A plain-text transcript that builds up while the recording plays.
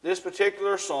This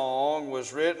particular song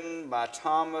was written by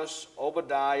Thomas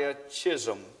Obadiah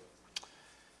Chisholm.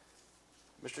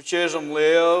 Mr. Chisholm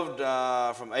lived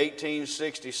from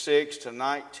 1866 to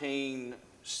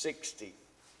 1960.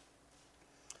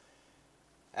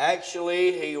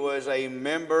 Actually, he was a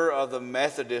member of the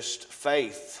Methodist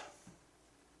faith.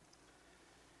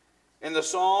 And the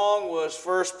song was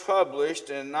first published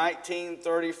in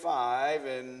 1935,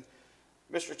 and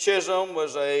Mr. Chisholm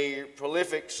was a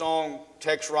prolific song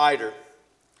text writer.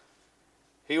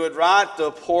 He would write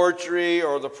the poetry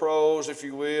or the prose, if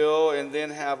you will, and then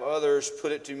have others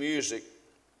put it to music.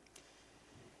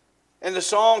 And the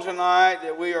song tonight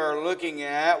that we are looking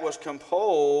at was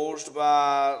composed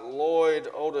by Lloyd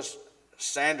Otis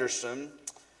Sanderson,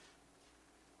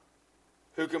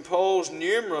 who composed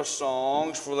numerous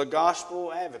songs for the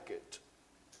Gospel Advocate.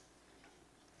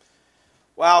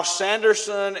 While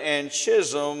Sanderson and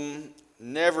Chisholm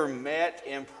never met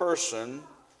in person,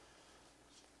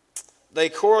 they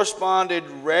corresponded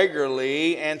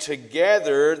regularly, and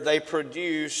together they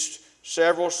produced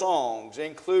several songs,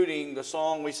 including the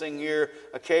song we sing here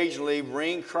occasionally,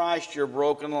 Bring Christ Your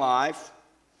Broken Life.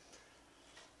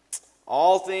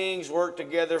 All Things Work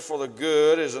Together for the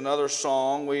Good is another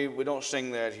song. We don't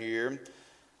sing that here.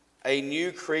 A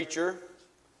New Creature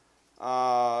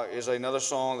is another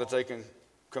song that they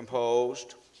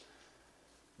composed.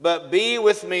 But Be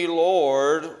With Me,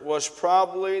 Lord was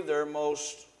probably their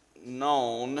most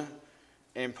known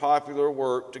and popular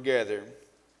work together.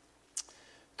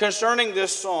 Concerning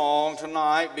this song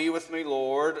tonight, Be With Me,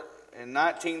 Lord, in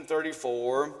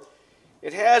 1934,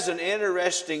 it has an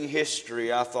interesting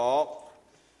history, I thought.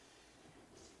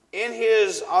 In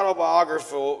his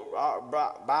biographical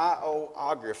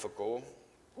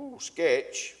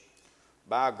sketch,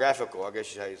 biographical, I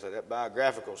guess is how you say that,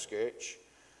 biographical sketch,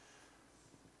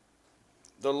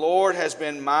 The Lord Has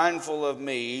Been Mindful of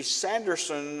Me,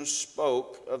 Sanderson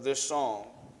spoke of this song.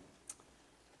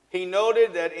 He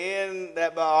noted that in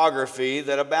that biography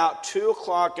that about 2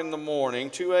 o'clock in the morning,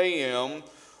 2 a.m.,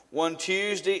 one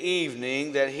Tuesday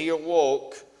evening, that he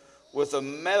awoke with a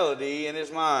melody in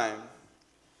his mind.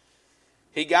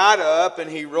 He got up and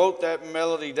he wrote that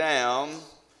melody down,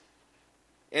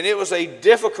 and it was a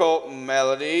difficult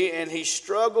melody, and he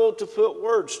struggled to put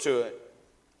words to it.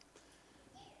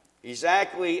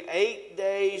 Exactly 8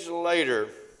 days later,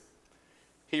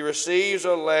 he receives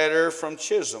a letter from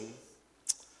Chisholm,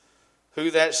 who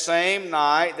that same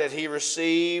night that he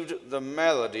received the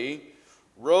melody,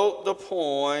 wrote the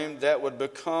poem that would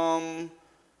become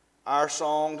our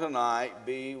song tonight,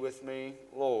 Be With Me,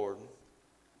 Lord.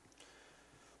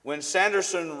 When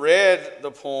Sanderson read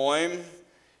the poem,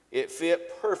 it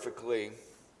fit perfectly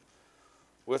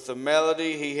with the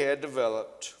melody he had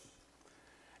developed.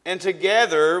 And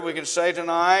together, we can say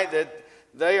tonight that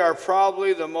they are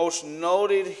probably the most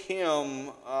noted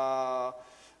hymn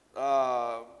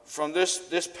from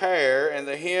this pair, and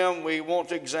the hymn we want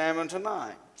to examine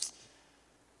tonight.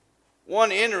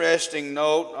 One interesting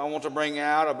note I want to bring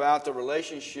out about the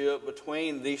relationship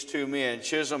between these two men,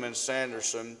 Chisholm and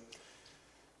Sanderson.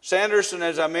 Sanderson,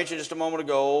 as I mentioned just a moment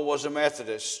ago, was a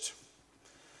Methodist,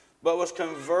 but was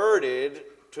converted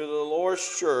to the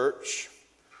Lord's church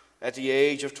at the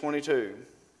age of 22.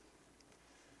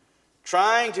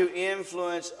 Trying to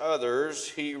influence others,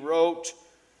 he wrote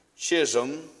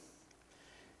Chisholm,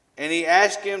 and he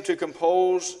asked him to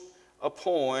compose a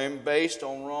poem based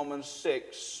on Romans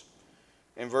 6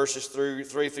 in verses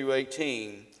 3 through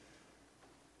 18.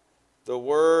 The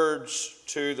words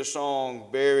to the song,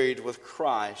 Buried with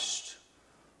Christ,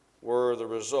 were the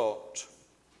result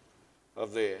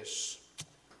of this.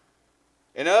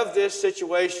 And of this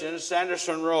situation,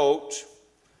 Sanderson wrote,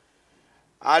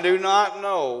 I do not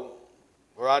know,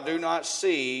 or I do not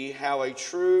see how a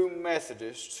true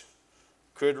Methodist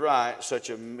could write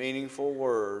such a meaningful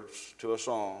words to a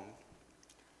song.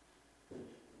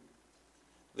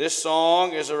 This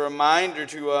song is a reminder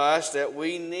to us that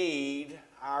we need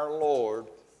our Lord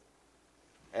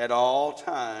at all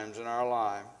times in our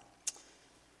life.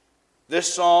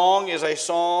 This song is a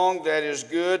song that is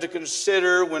good to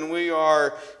consider when we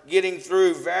are getting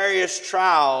through various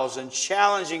trials and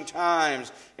challenging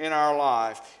times in our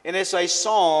life. And it's a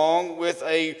song with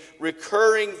a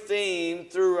recurring theme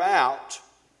throughout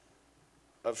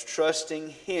of trusting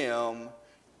Him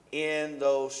in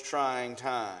those trying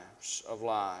times of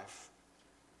life.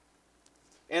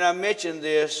 And I mention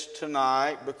this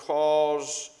tonight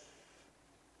because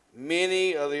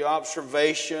many of the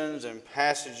observations and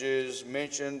passages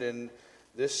mentioned in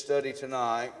this study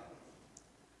tonight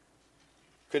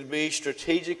could be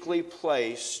strategically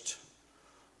placed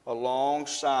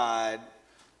alongside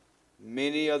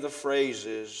many of the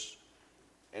phrases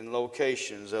and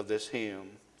locations of this hymn.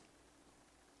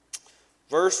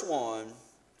 Verse 1,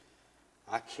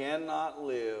 I cannot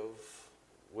live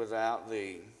without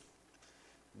thee.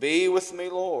 Be with me,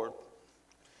 Lord.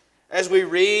 As we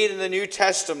read in the New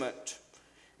Testament,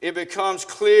 it becomes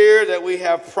clear that we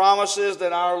have promises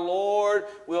that our Lord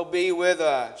will be with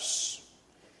us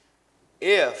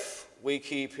if we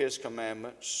keep His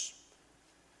commandments.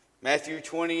 Matthew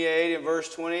 28 and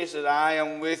verse 20 says, I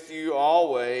am with you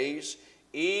always,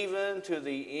 even to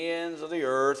the ends of the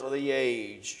earth, or the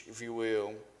age, if you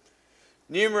will.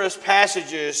 Numerous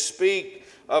passages speak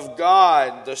of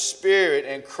God, the Spirit,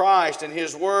 and Christ and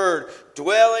His Word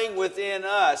dwelling within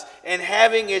us and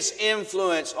having its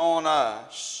influence on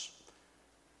us,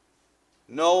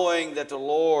 knowing that the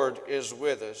Lord is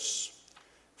with us.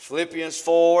 Philippians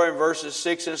 4 and verses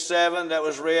 6 and 7 that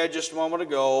was read just a moment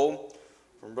ago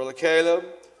from Brother Caleb.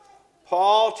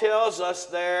 Paul tells us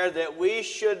there that we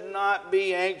should not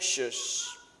be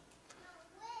anxious,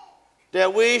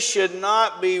 that we should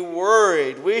not be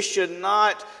worried, we should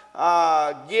not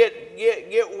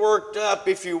get worked up,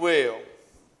 if you will.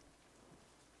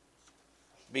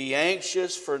 Be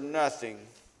anxious for nothing.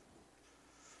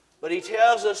 But he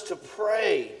tells us to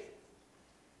pray.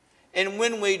 And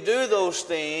when we do those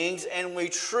things and we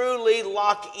truly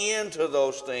lock into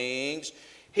those things,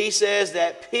 he says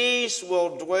that peace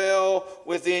will dwell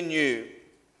within you.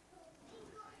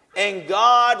 And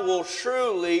God will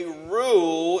truly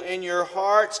rule in your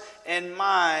hearts and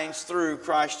minds through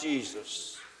Christ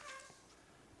Jesus.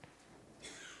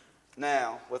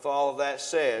 Now, with all of that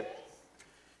said,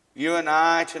 you and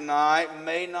I tonight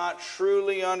may not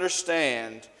truly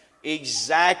understand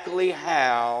exactly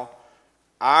how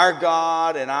our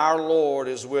God and our Lord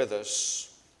is with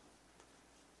us.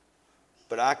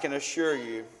 But I can assure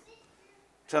you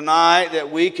tonight that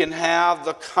we can have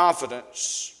the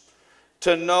confidence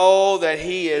to know that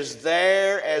He is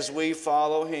there as we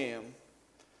follow Him.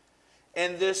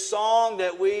 And this song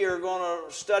that we are going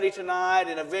to study tonight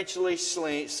and eventually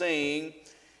sing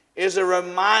is a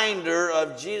reminder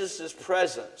of Jesus'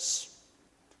 presence.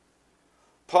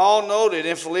 Paul noted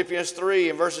in Philippians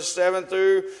 3 in verses 7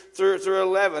 through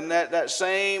 11 that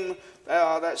same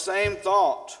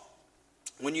thought.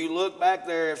 When you look back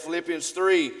there at Philippians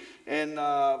 3 and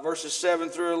verses 7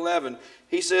 through 11,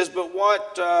 he says, but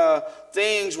what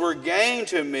things were gained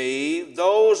to me,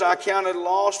 those I counted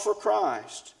loss for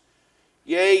Christ.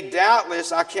 Yea,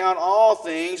 doubtless I count all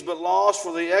things but loss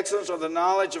for the excellence of the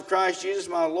knowledge of Christ Jesus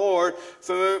my Lord,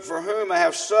 for whom I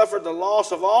have suffered the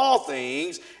loss of all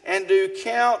things, and do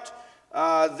count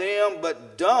them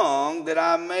but dung, that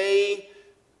I may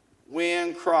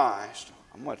win Christ.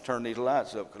 I'm going to turn these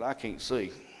lights up because I can't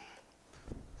see.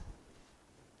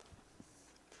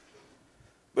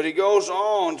 But he goes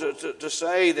on to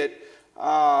say that,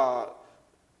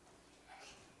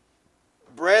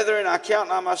 brethren, I count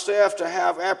not myself to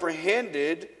have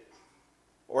apprehended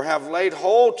or have laid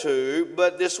hold to,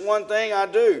 but this one thing I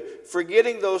do,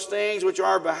 forgetting those things which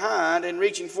are behind and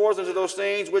reaching forth into those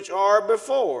things which are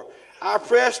before. I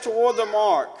press toward the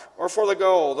mark, or for the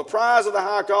goal, the prize of the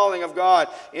high calling of God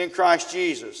in Christ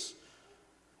Jesus.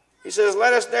 He says,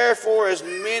 let us therefore as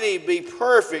many be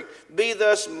perfect, be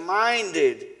thus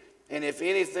minded, and if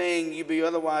anything you be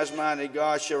otherwise minded,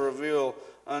 God shall reveal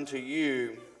unto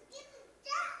you.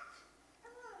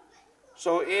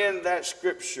 So in that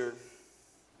scripture,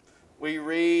 we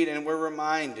read and we're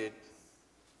reminded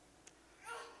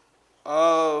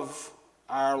of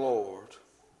our Lord.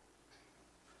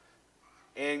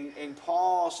 And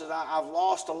Paul said, I've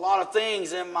lost a lot of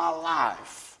things in my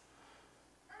life.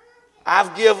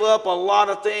 I've given up a lot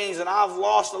of things, and I've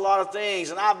lost a lot of things,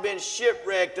 and I've been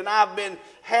shipwrecked, and I've been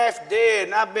half dead,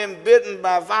 and I've been bitten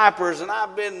by vipers, and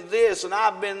I've been this, and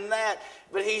I've been that.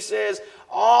 But he says,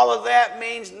 all of that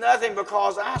means nothing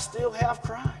because I still have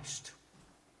Christ.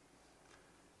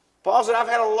 Paul said, I've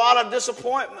had a lot of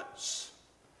disappointments.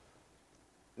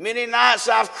 Many nights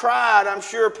I've cried, I'm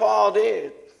sure Paul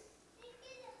did.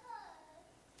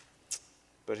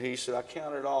 But he said, I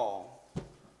count it all.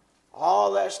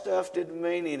 All that stuff didn't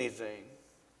mean anything.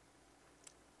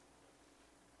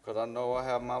 Because I know I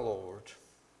have my Lord.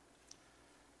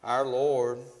 Our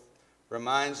Lord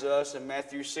reminds us in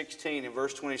Matthew 16 and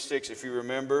verse 26, if you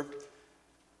remember,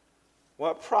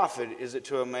 what profit is it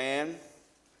to a man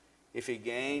if he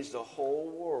gains the whole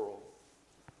world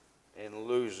and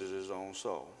loses his own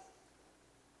soul?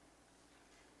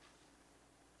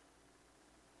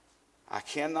 I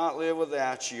cannot live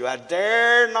without you. I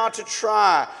dare not to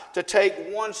try to take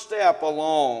one step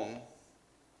alone.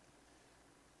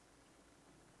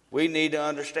 We need to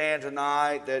understand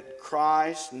tonight that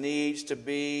Christ needs to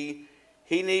be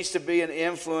an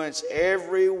influence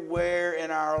everywhere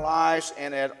in our lives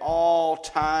and at all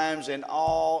times in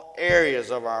all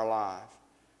areas of our life.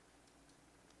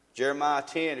 Jeremiah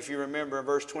 10, if you remember in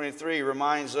verse 23,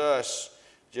 reminds us,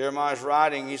 Jeremiah's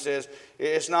writing, he says,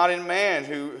 it's not in man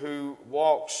who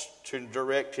walks to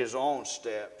direct his own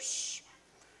steps.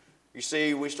 You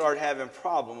see, we start having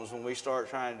problems when we start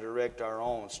trying to direct our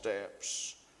own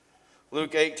steps.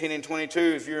 Luke 18 and 22,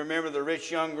 if you remember, the rich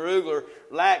young ruler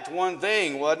lacked one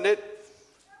thing, wasn't it?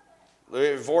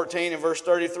 Luke 14 and verse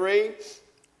 33,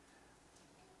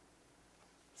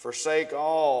 forsake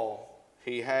all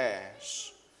he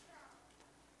has.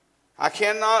 I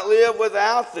cannot live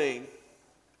without thee.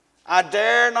 I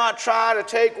dare not try to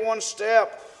take one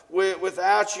step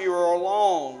without you or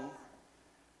alone.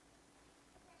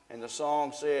 And the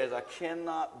song says, I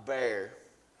cannot bear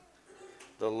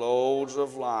the loads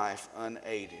of life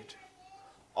unaided.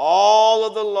 All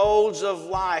of the loads of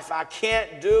life, I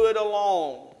can't do it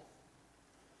alone.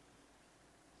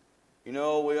 You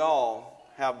know, we all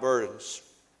have burdens.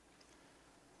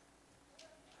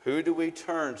 Who do we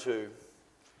turn to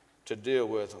deal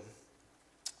with them?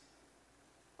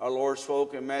 Our Lord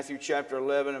spoke in Matthew chapter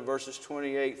 11 and verses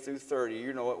 28 through 30.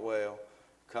 You know it well.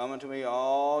 Come unto me,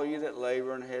 all you that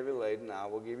labor and heavy laden, I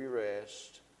will give you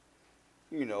rest.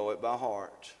 You know it by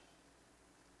heart.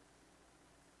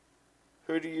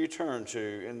 Who do you turn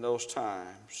to in those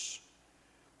times?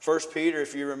 1 Peter,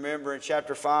 if you remember in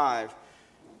chapter 5,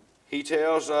 he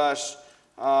tells us,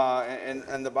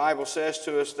 and the Bible says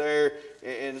to us there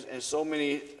in so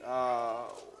many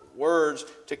words,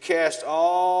 to cast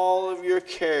all of your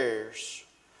cares,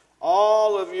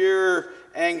 all of your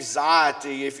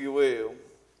anxiety, if you will,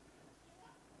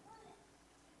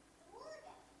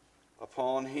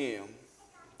 upon him.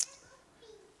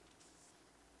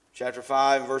 Chapter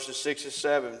 5, verses 6 and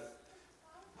 7.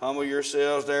 Humble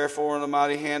yourselves, therefore, in the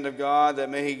mighty hand of God, that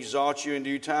may he exalt you in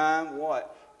due time.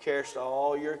 What? Cast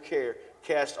all your care,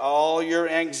 cast all your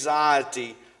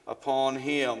anxiety upon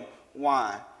him.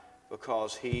 Why?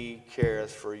 Because he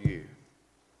careth for you.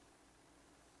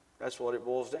 That's what it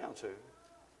boils down to.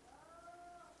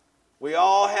 We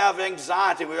all have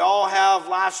anxiety. We all have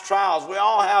life's trials. We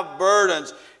all have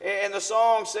burdens. And the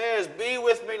song says, be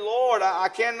with me, Lord. I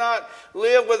cannot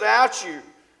live without you.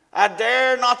 I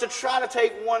dare not to try to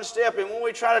take one step. And when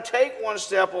we try to take one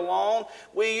step alone,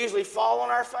 we usually fall on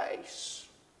our face.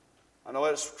 I know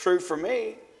that's true for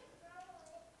me.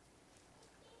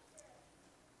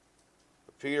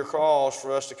 But Peter calls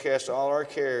for us to cast all our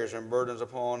cares and burdens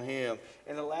upon him.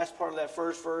 In the last part of that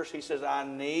first verse, he says, I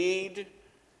need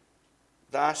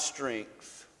thy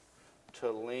strength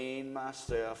to lean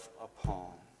myself upon.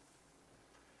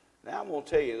 Now I'm going to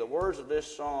tell you, the words of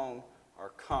this song are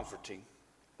comforting.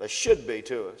 They should be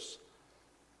to us.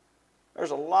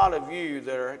 There's a lot of you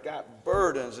that got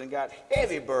burdens and got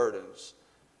heavy burdens.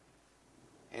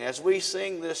 And as we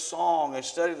sing this song and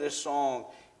study this song,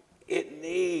 it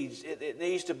needs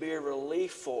to be a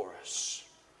relief for us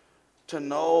to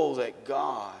know that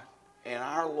God and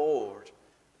our Lord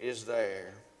is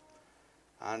there.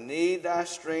 I need thy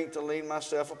strength to lean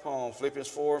myself upon. Philippians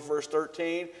 4 verse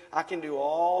 13, I can do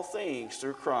all things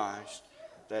through Christ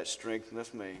that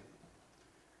strengtheneth me.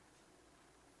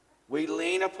 We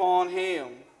lean upon him.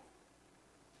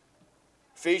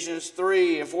 Ephesians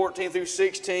 3 and 14 through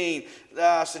 16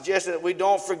 suggests that we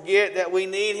don't forget that we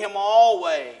need him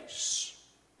always.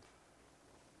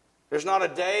 There's not a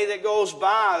day that goes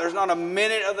by, there's not a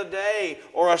minute of the day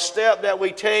or a step that we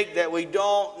take that we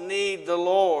don't need the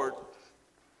Lord.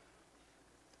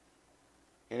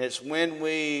 And it's when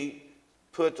we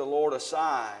put the Lord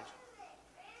aside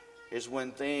is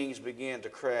when things begin to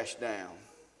crash down.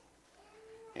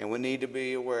 And we need to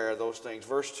be aware of those things.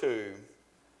 Verse 2,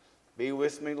 be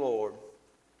with me, Lord,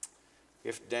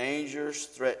 if dangers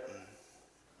threaten.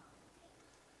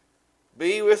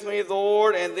 Be with me,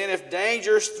 Lord, and then if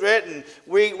dangers threaten,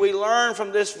 we learn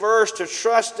from this verse to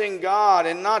trust in God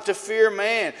and not to fear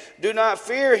man. Do not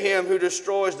fear him who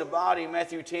destroys the body,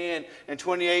 Matthew 10 and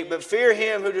 28, but fear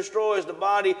him who destroys the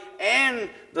body and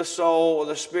the soul or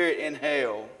the spirit in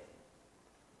hell.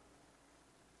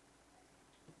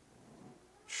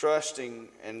 Trusting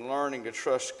and learning to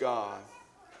trust God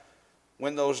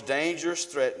when those dangers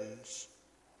threatens.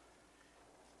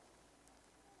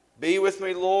 Be with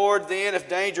me, Lord, then, if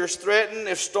dangers threaten,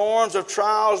 if storms of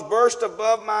trials burst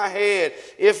above my head,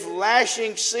 if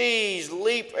lashing seas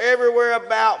leap everywhere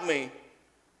about me.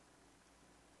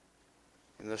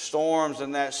 And the storms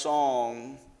in that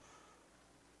song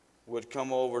would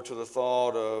come over to the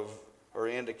thought of or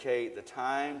indicate the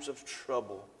times of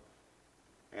trouble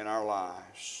in our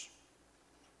lives.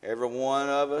 Every one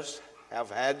of us have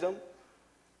had them.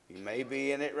 You may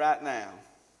be in it right now.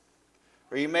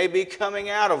 Or you may be coming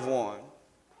out of one.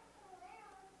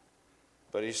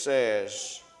 But he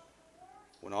says,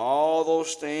 when all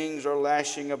those things are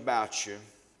lashing about you,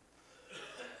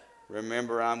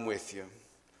 remember I'm with you.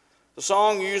 The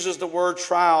song uses the word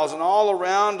trials, and all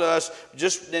around us,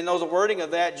 the wording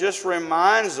of that just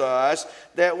reminds us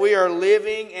that we are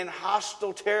living in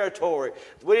hostile territory.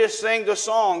 We just sing the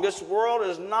song, this world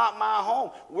is not my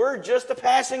home. We're just a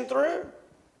passing through.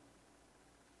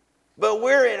 But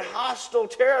we're in hostile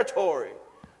territory.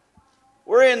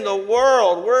 We're in the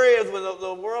world. We're in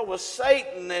the world with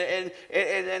Satan, and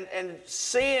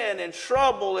sin and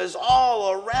trouble is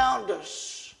all around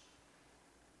us.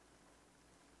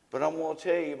 But I'm going to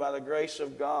tell you, by the grace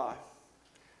of God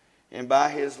and by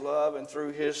His love and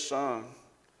through His Son,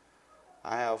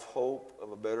 I have hope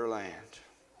of a better land.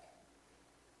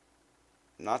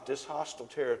 Not this hostile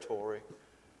territory.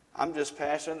 I'm just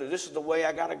passing through. This is the way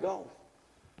I got to go.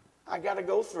 I got to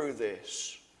go through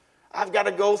this. I've got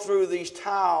to go through these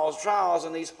trials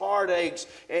and these heartaches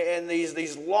and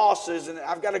these losses. And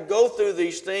I've got to go through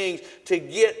these things to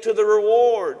get to the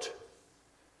reward.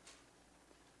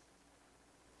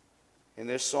 And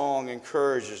this song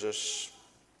encourages us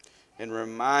and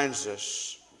reminds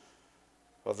us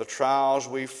of the trials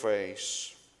we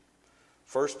face.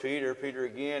 1 Peter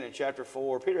again in chapter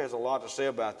 4, Peter has a lot to say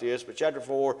about this, but chapter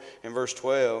 4 and verse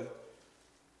 12,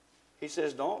 he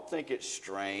says, don't think it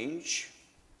strange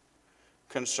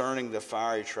concerning the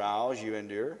fiery trials you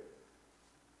endure.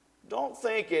 Don't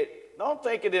think it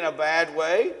in a bad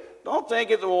way. Don't think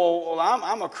it, well,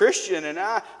 I'm a Christian and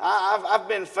I've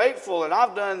been faithful and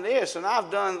I've done this and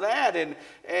I've done that and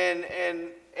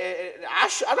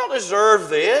I don't deserve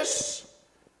this.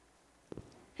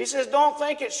 He says, don't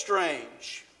think it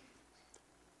strange.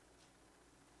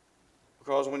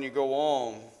 Because when you go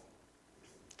on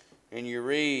and you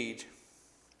read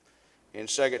in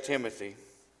 2 Timothy,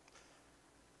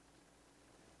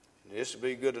 this would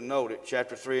be good to note it,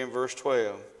 chapter 3 and verse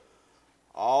 12.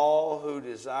 All who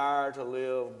desire to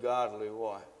live godly,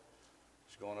 what?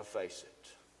 Is going to face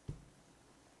it.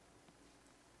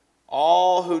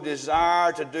 All who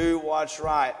desire to do what's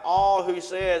right. All who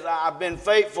says, I've been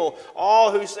faithful.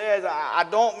 All who says, I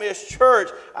don't miss church.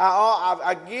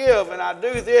 I give and I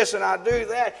do this and I do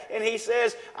that. And he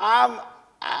says,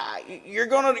 you're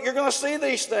going to see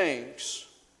these things.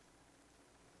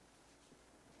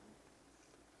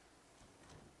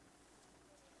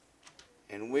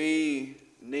 And we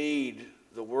need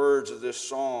the words of this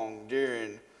song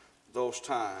during those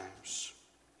times.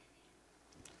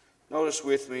 Notice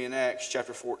with me in Acts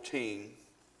chapter 14,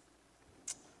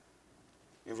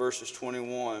 in verses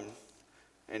 21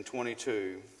 and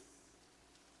 22.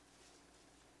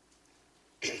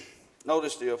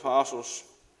 Notice the apostles,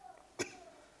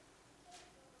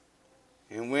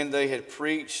 and when they had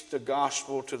preached the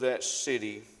gospel to that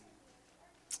city,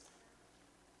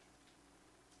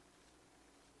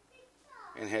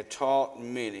 and had taught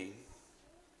many,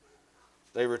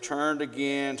 they returned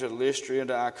again to Lystra,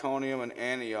 to Iconium, and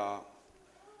Antioch,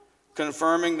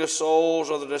 confirming the souls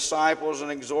of the disciples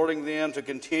and exhorting them to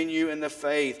continue in the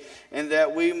faith, and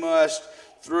that we must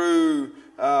through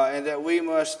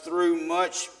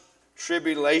much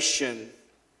tribulation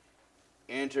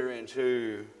enter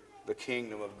into the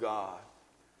kingdom of God.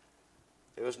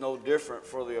 It was no different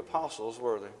for the apostles,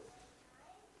 were they?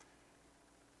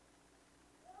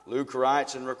 Luke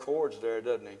writes and records there,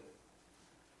 doesn't he?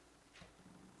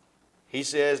 He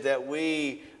says that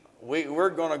we're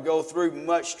going to go through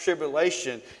much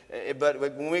tribulation, but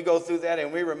when we go through that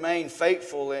and we remain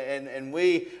faithful and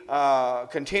we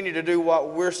continue to do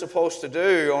what we're supposed to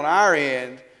do on our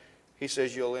end, he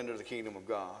says you'll enter the kingdom of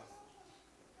God.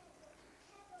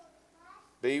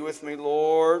 Be with me,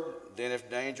 Lord, then if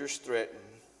dangers threaten.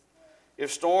 If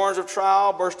storms of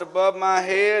trial burst above my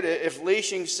head, if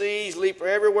leashing seas leap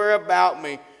everywhere about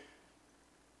me,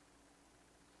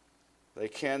 they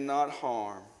cannot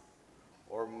harm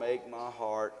or make my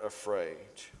heart afraid.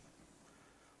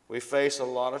 We face a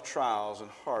lot of trials and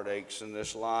heartaches in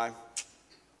this life,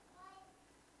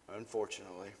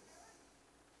 unfortunately.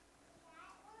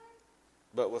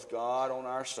 But with God on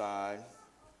our side,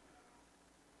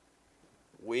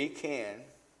 we can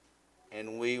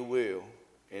and we will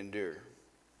endure.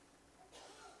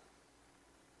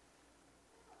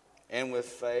 And with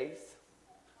faith,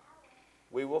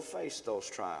 we will face those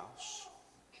trials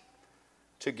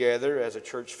together as a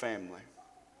church family,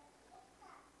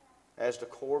 as the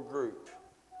core group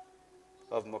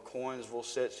of McCoynsville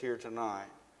sits here tonight.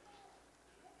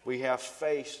 We have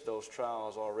faced those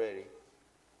trials already.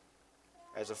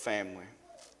 as a family,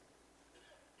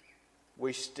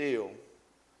 we still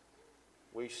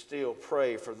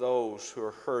pray for those who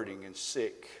are hurting and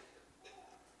sick.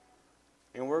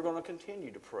 And we're going to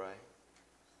continue to pray.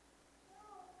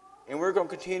 And we're going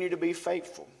to continue to be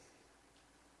faithful.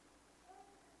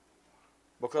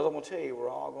 Because I'm going to tell you, we're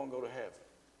all going to go to heaven.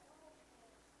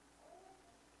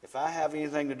 If I have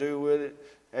anything to do with it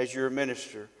as your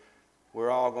minister,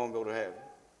 we're all going to go to heaven.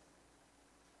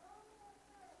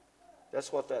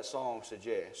 That's what that song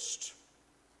suggests.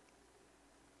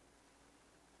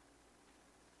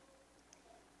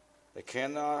 They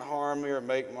cannot harm me or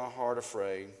make my heart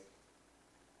afraid.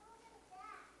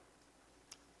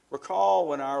 Recall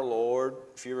when our Lord,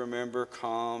 if you remember,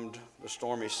 calmed the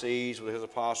stormy seas with his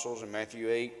apostles in Matthew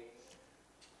 8.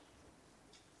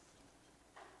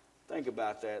 Think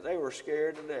about that. They were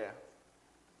scared to death.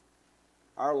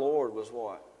 Our Lord was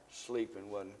what? Sleeping,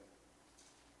 wasn't he?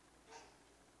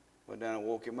 Went down and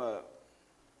woke him up.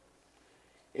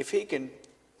 If he can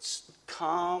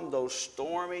calm those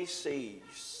stormy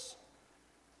seas,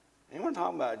 and we're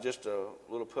talking about just a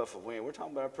little puff of wind. We're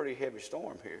talking about a pretty heavy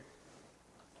storm here.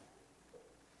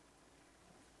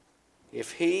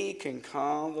 If he can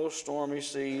calm those stormy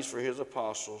seas for his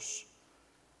apostles,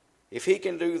 if he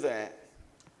can do that,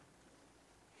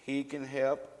 he can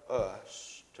help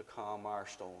us to calm our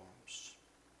storms.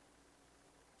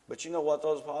 But you know what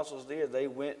those apostles did? They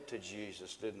went to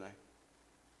Jesus, didn't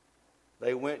they?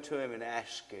 They went to him and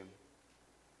asked him.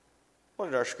 What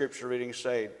did our scripture reading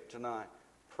say tonight?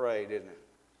 Pray, didn't it?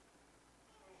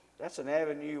 That's an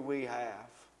avenue we have.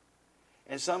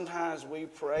 And sometimes we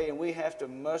pray and we have to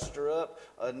muster up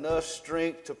enough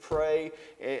strength to pray,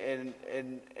 and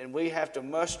we have to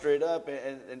muster it up,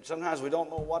 and sometimes we don't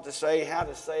know what to say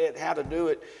it, how to do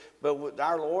it. But what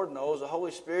our Lord knows, the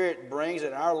Holy Spirit brings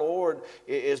it. Our Lord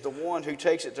is the one who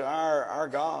takes it to our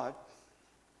God.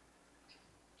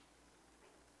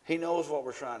 He knows what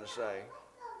we're trying to say.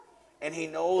 And he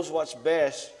knows what's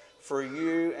best for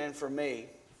you and for me.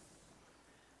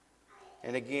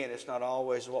 And again, it's not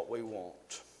always what we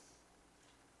want.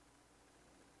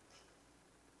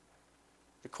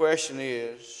 The question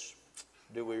is,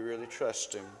 do we really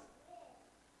trust him?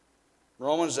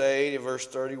 Romans 8, verse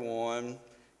 31,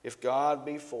 if God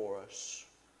be for us,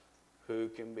 who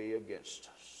can be against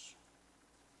us?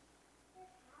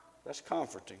 That's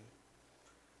comforting.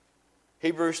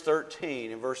 Hebrews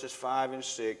 13, in verses 5 and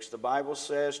 6, the Bible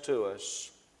says to us,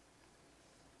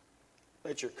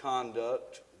 let your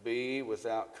conduct be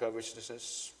without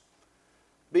covetousness.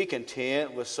 Be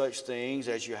content with such things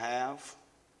as you have.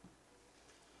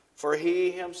 For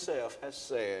he himself has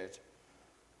said,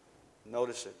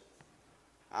 notice it,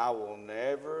 I will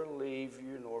never leave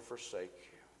you nor forsake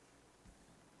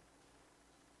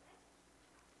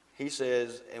you. He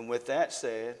says, and with that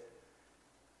said,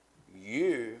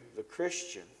 you, the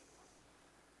Christian,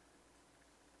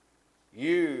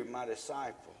 you, my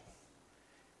disciple,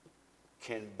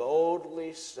 can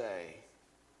boldly say,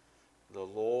 the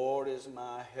Lord is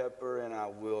my helper and I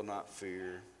will not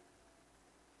fear.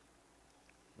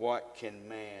 What can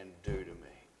man do to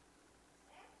me?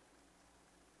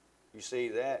 You see,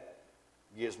 that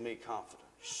gives me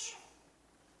confidence.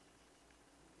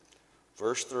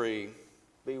 Verse 3,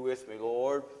 be with me,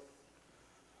 Lord.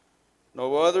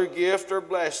 No other gift or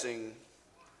blessing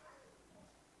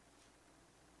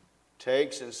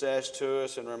takes and says to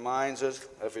us and reminds us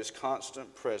of his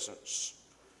constant presence.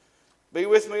 Be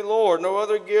with me, Lord. No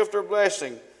other gift or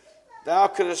blessing thou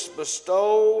couldst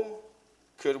bestow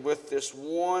could with this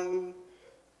one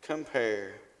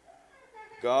compare.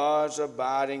 God's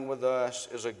abiding with us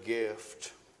is a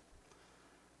gift.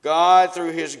 God,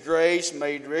 through his grace,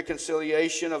 made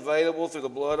reconciliation available through the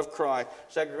blood of Christ.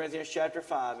 2 Corinthians chapter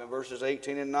 5 and verses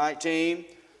 18 and 19.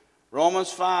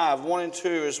 Romans 5, 1 and 2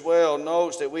 as well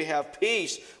notes that we have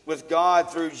peace with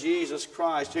God through Jesus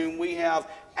Christ, whom we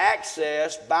have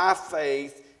access by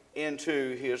faith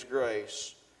into his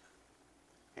grace.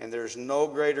 And there's no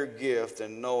greater gift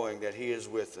than knowing that he is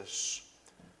with us.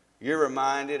 You're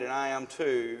reminded, and I am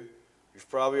too, you've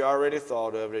probably already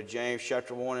thought of it, James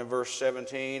chapter 1 and verse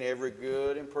 17, every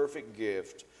good and perfect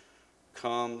gift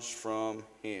comes from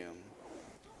him.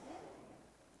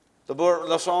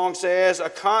 The song says, a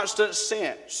constant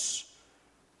sense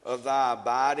of thy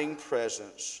abiding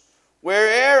presence,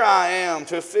 where'er I am,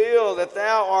 to feel that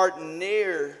thou art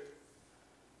near.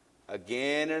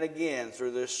 Again and again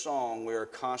through this song, we are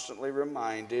constantly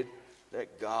reminded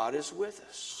that God is with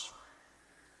us.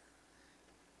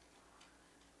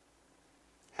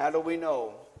 How do we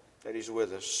know that he's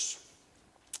with us?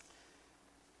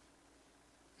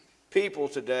 People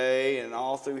today and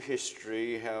all through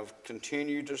history have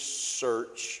continued to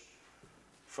search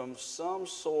from some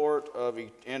sort of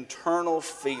internal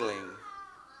feeling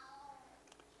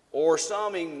or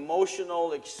some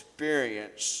emotional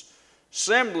experience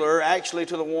similar actually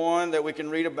to the one that we can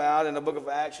read about in the book of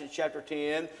Acts in chapter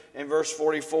 10 and verse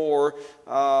 44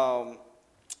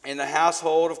 in the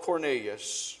household of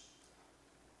Cornelius.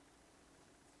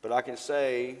 But I can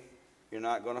say you're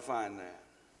not going to find that.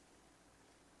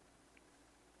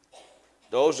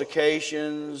 Those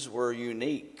occasions were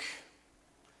unique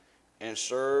and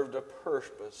served a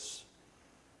purpose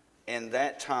in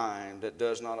that time that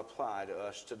does not apply to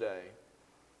us today.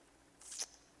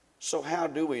 So how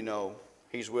do we know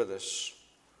He's with us?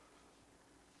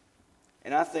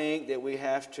 And I think that we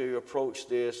have to approach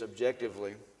this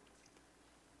objectively.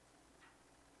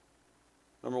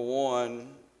 Number one,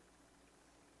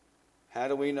 how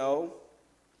do we know?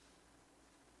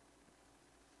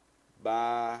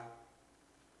 By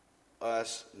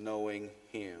us knowing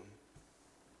Him.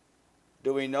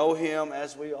 Do we know Him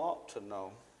as we ought to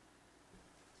know?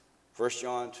 1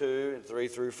 John 2 and 3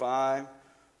 through 5,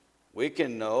 we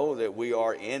can know that we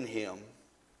are in Him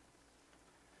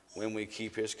when we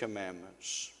keep His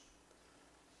commandments.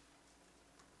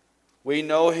 We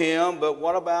know Him, but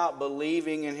what about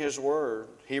believing in His Word?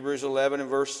 Hebrews 11 and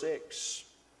verse 6.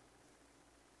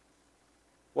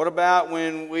 What about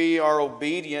when we are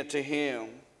obedient to Him?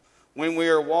 When we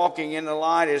are walking in the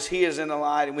light as He is in the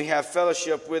light and we have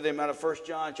fellowship with Him out of 1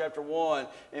 John chapter 1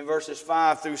 and verses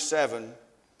 5 through 7.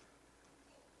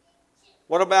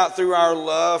 What about through our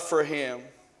love for Him?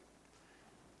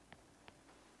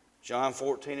 John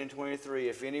 14 and 23,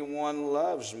 if anyone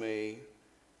loves me,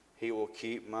 he will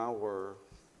keep my word.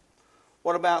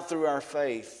 What about through our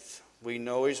faith? We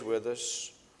know He's with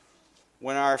us.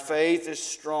 When our faith is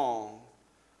strong,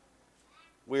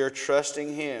 we are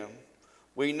trusting Him.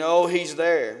 We know He's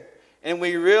there. And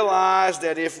we realize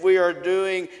that if we are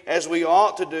doing as we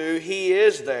ought to do, He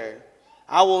is there.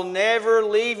 I will never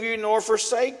leave you nor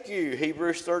forsake you.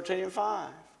 Hebrews 13 and 5.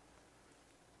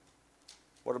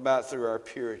 What about through our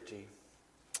purity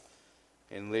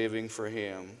and living for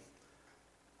Him?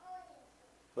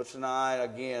 But tonight,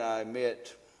 again, I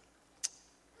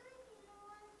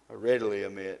readily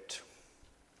admit,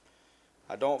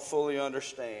 I don't fully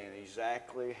understand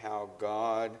exactly how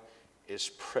God is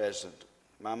present.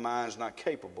 My mind's not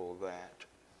capable of that.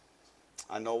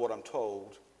 I know what I'm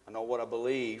told. I know what I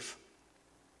believe.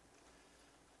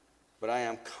 But I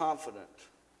am confident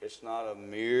it's not a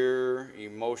mere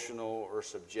emotional or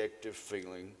subjective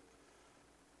feeling.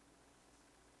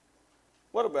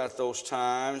 What about those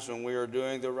times when we are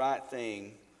doing the right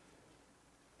thing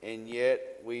and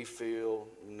yet we feel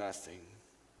nothing?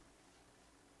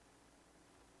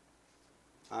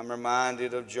 I'm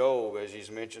reminded of Job, as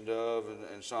he's mentioned of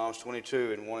in Psalms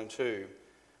 22 and 1 and 2,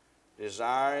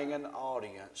 desiring an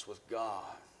audience with God.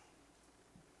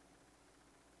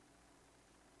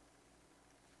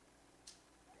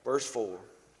 Verse 4,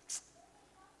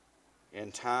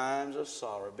 in times of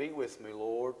sorrow, be with me,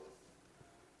 Lord,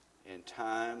 in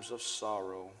times of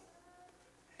sorrow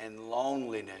and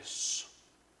loneliness.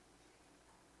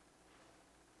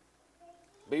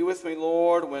 Be with me,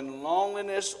 Lord, when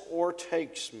loneliness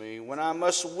o'ertakes me, when I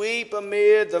must weep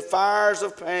amid the fires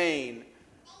of pain.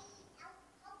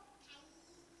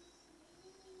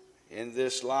 In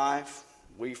this life,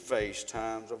 we face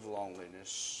times of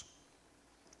loneliness.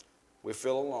 We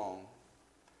feel alone.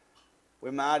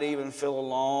 We might even feel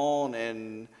alone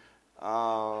and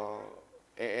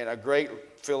a great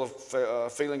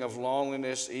feeling of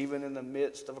loneliness even in the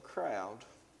midst of a crowd.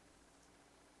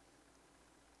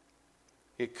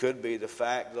 It could be the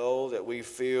fact, though, that we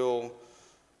feel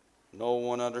no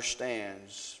one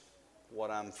understands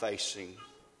what I'm facing.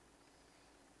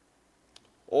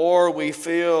 Or we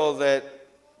feel that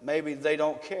maybe they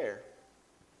don't care.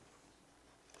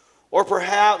 Or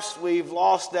perhaps we've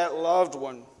lost that loved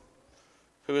one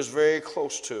who is very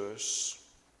close to us.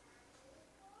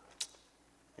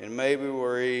 And maybe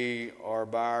we are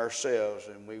by ourselves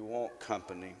and we want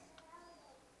company.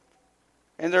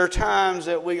 And there are times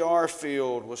that we are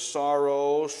filled with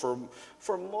sorrows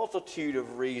for a multitude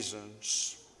of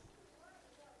reasons.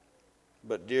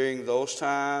 But during those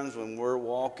times when we're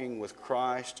walking with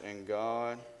Christ and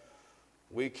God,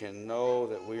 we can know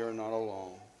that we are not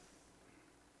alone.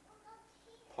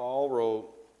 Paul wrote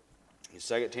in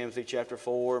 2 Timothy chapter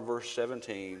 4 and verse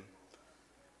 17,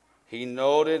 he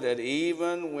noted that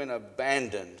even when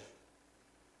abandoned,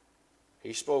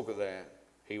 he spoke of that,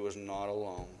 he was not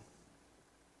alone.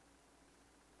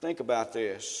 Think about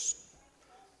this.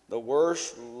 The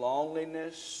worst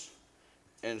loneliness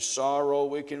and sorrow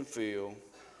we can feel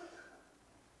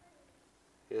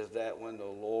is that when the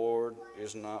Lord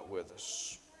is not with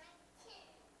us.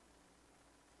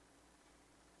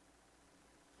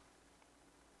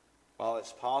 While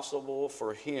it's possible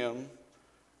for Him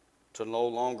to no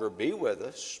longer be with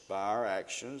us by our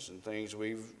actions and things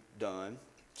we've done,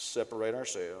 separate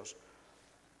ourselves,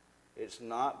 it's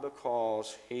not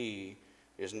because He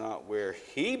is not where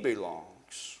He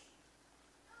belongs.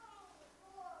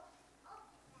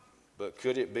 But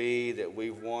could it be that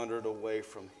we've wandered away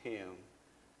from Him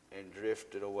and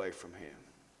drifted away from Him?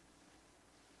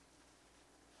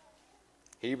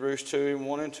 Hebrews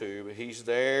 2:1-2, but He's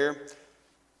there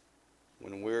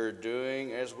when we're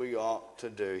doing as we ought to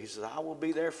do. He says, I will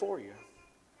be there for you.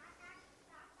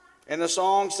 And the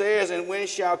song says, and when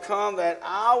shall come that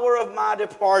hour of my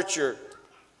departure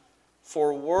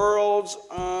for worlds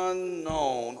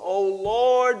unknown? O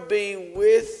Lord, be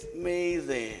with me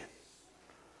then.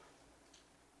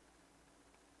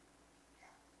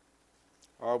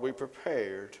 Are we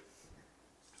prepared?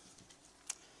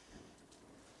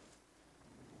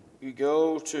 You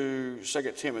go to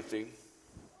 2 Timothy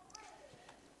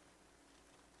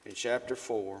in chapter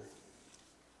 4.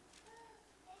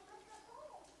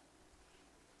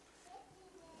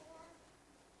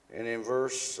 And in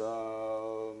verse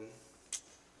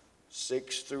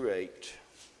 6-8,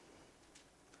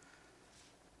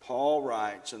 Paul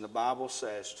writes, and the Bible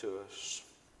says to us,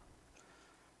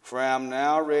 for I am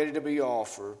now ready to be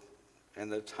offered,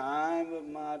 and the time of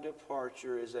my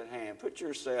departure is at hand. Put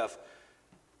yourself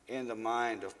in the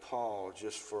mind of Paul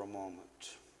just for a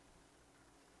moment.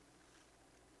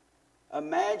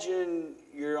 Imagine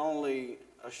you're only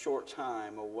a short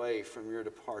time away from your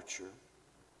departure,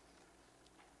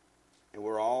 and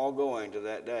we're all going to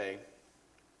that day.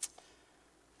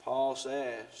 Paul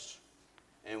says,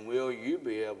 and will you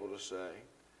be able to say,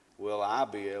 will I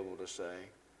be able to say,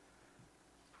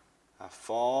 I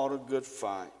fought a good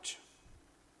fight.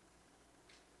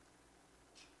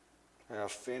 I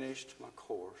have finished my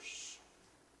course.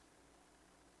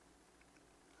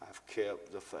 I've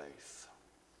kept the faith.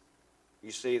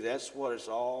 You see, that's what it's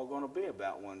all going to be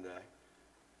about one day,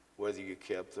 whether you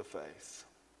kept the faith.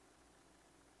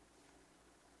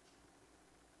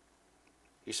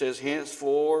 He says,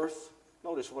 henceforth,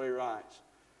 notice what he writes.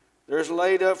 There's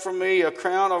laid up for me a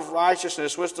crown of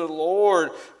righteousness, which the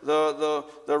Lord, the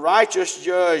righteous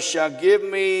judge, shall give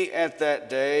me at that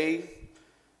day,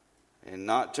 and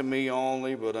not to me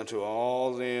only, but unto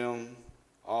all them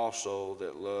also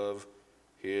that love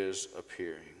his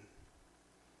appearing.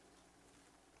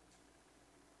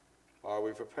 Are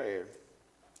we prepared?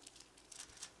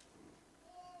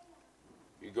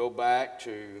 You go back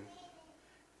to,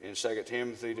 in 2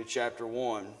 Timothy to chapter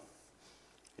 1,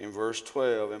 in verse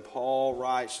 12, and Paul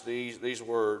writes these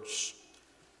words.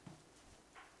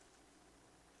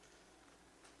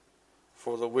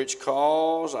 For the which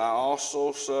cause I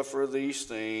also suffer these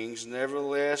things,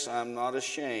 nevertheless I am not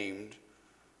ashamed.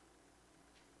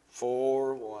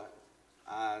 For what?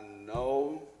 I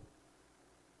know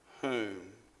whom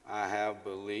I have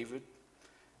believed,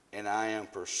 and I am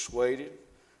persuaded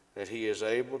that he is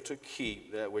able to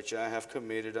keep that which I have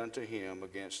committed unto him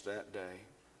against that day.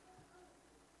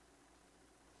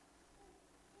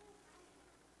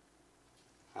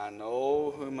 I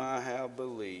know whom I have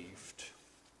believed.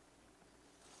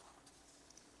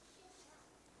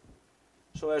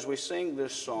 So as we sing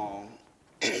this song,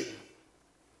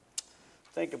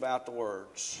 think about the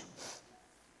words.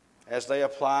 As they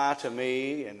apply to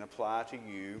me and apply to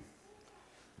you,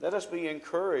 let us be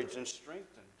encouraged and strengthened.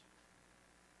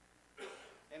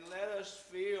 And let us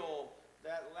feel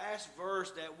that last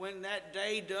verse, that when that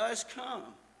day does come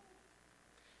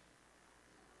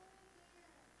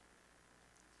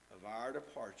of our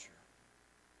departure,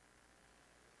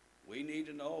 we need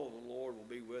to know the Lord will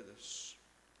be with us.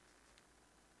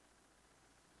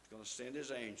 He's going to send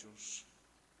his angels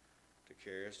to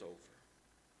carry us over.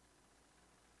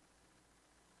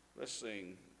 Let's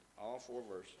sing all 4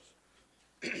 verses.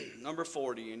 Number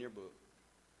 40 in your book.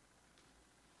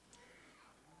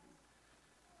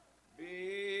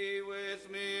 Be with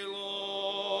me,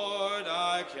 Lord,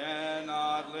 I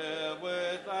cannot live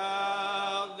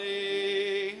without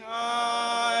thee.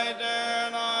 I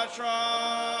dare not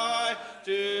try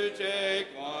to take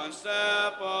one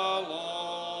step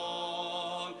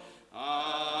alone.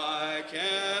 I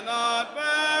cannot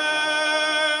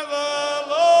bear the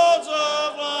loads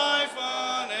of life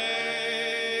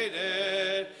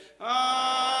unaided.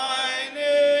 I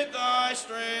need thy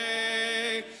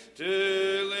strength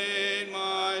to lean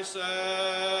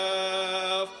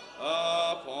myself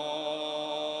upon.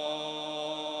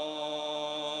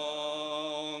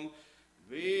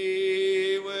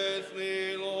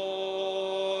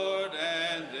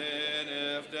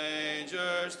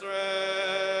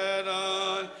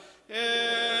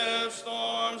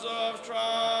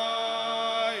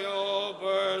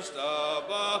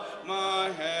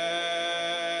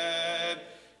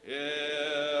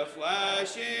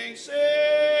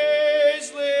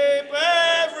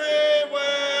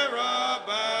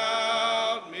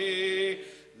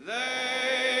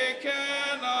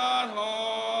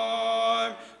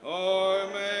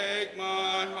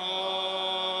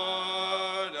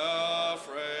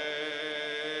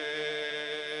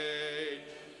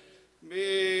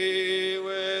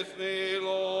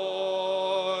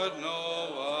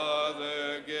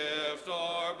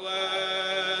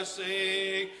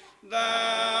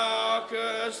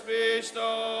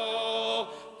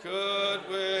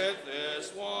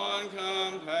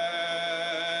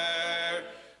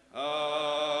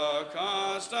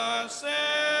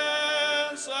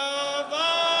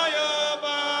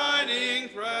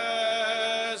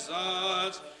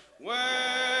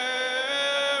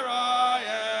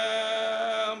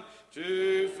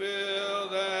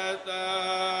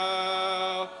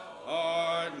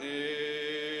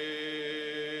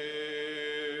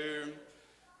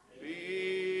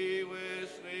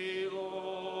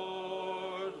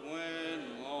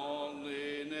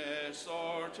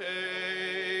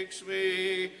 overtakes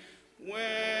me,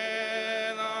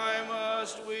 when I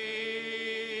must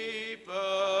weep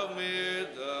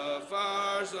amid the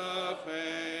fires of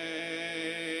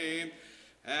pain,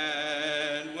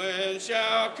 and when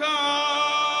shall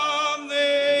come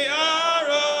the hour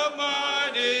of my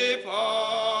departure,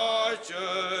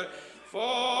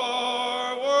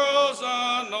 for worlds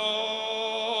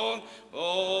unknown,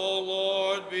 O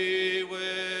Lord, be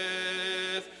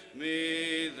with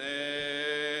me then.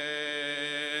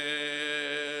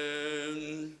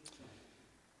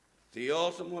 The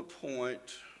ultimate point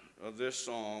of this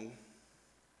song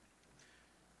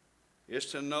is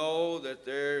to know that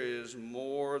there is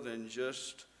more than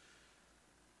just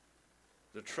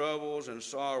the troubles and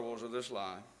sorrows of this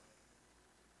life.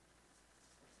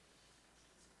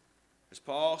 As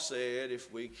Paul said,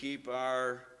 if we keep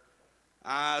our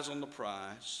eyes on the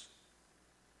prize,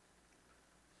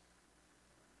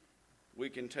 we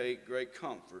can take great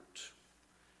comfort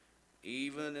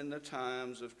even in the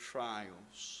times of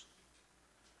trials,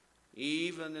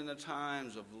 even in the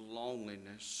times of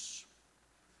loneliness,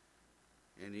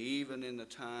 and even in the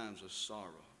times of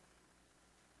sorrow.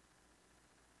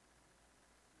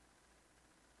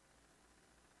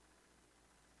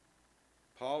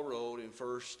 Paul wrote in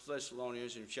 1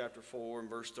 Thessalonians in chapter 4 and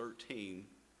verse 13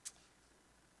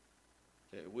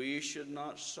 that we should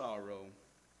not sorrow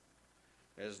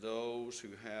as those who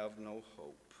have no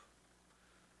hope.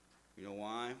 You know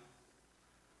why?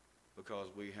 Because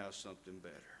we have something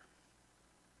better.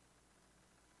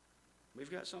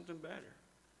 We've got something better.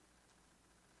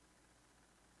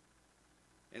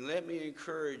 And let me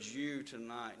encourage you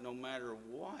tonight, no matter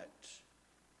what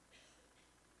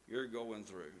you're going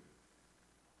through,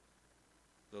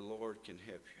 the Lord can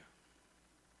help you.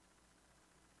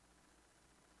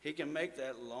 He can make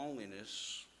that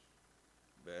loneliness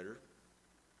better.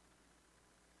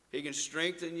 He can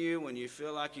strengthen you when you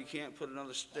feel like you can't put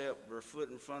another step or a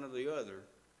foot in front of the other.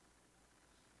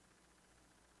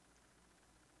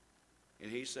 And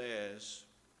he says,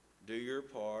 do your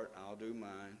part, I'll do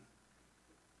mine,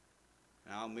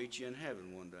 and I'll meet you in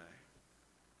heaven one day.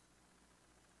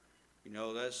 You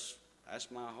know, that's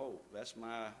my hope. That's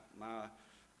my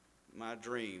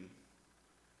dream.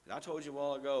 And I told you a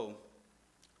while ago,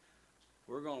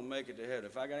 we're going to make it to heaven.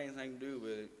 If I got anything to do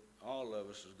with it, all of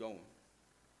us is going.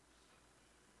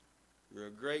 We're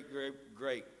a great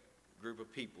group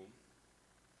of people.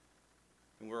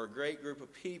 And we're a great group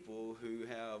of people who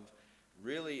have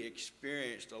really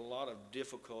experienced a lot of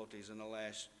difficulties in the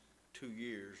last 2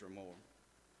 years or more.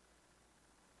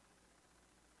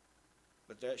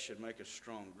 But that should make us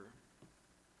stronger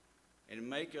and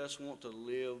make us want to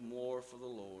live more for the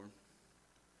Lord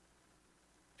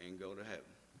and go to heaven.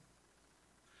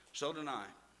 So tonight,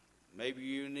 maybe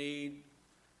you need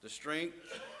the strength,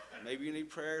 maybe you need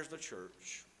prayers of the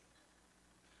church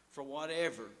for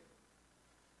whatever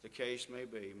the case may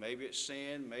be. Maybe it's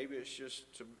sin, maybe it's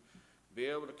just to be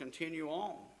able to continue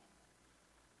on.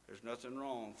 There's nothing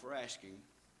wrong for asking.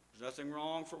 There's nothing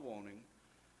wrong for wanting.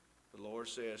 The Lord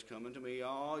says, come unto me,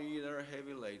 all ye that are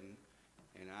heavy laden,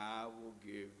 and I will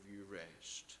give you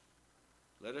rest.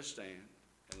 Let us stand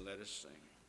and let us sing.